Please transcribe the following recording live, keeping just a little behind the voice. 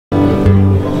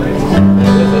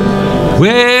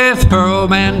With her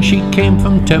old man she came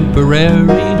from Temporary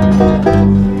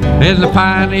in the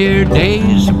pioneer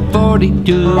days of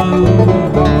 42.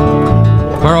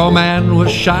 Her old man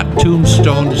was shot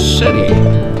Tombstone City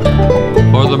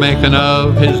for the making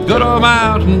of his good old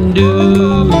Mountain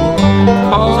Dew.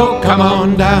 Oh, come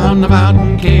on down the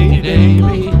mountain, Katy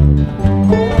Daley.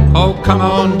 Oh, come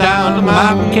on down the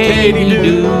mountain, Katy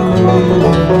Dew.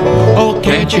 Oh,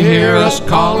 can't you hear us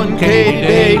calling, Katy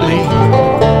Daley?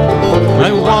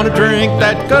 We want to drink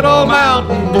that good old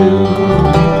Mountain Dew.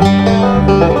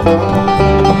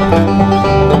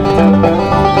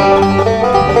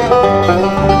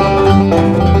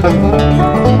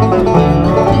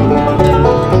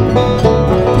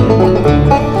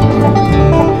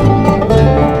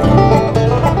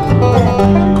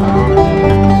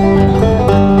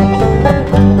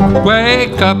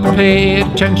 Wake up, pay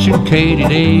attention, Katy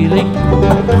Daley.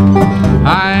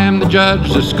 I am the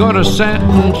judge that's gonna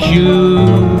sentence you.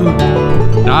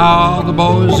 Now all the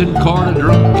boys in court have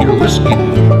drunk your whiskey,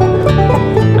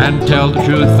 and tell the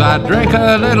truth, I drank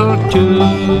a little too.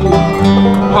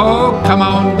 Oh, come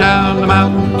on down the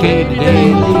mountain, Katy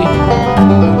Daley.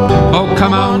 Oh,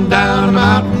 come on down the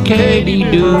mountain, Katy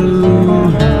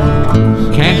Dew.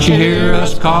 Can't you hear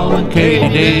us calling, Katy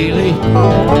Daley?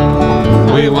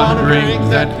 We want to drink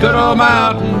that good old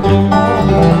Mountain Dew.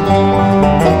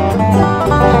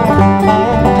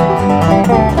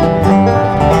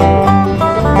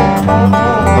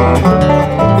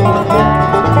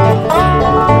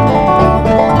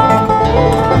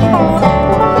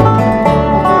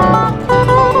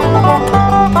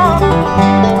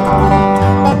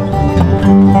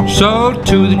 So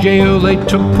to the jail they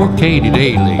took poor Katy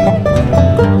Daley,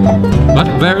 but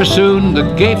very soon the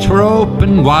gates were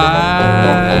open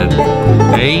wide.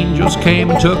 The angels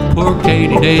came and took poor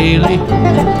Katy Daley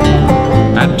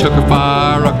and took her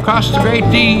far across the great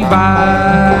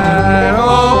divide.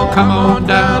 Oh, come on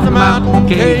down the mountain,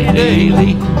 Katy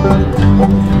Daley.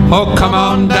 Oh, come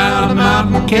on down the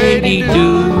mountain, Katy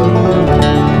Dew.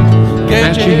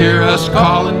 Can't you hear us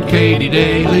calling, Katy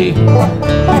Daley?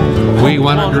 We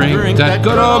want to drink that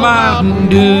good old Mountain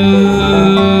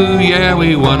Dew. Yeah,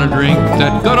 we want to drink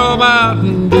that good old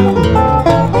Mountain Dew.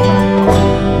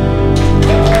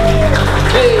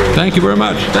 Thank you very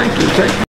much. Thank you.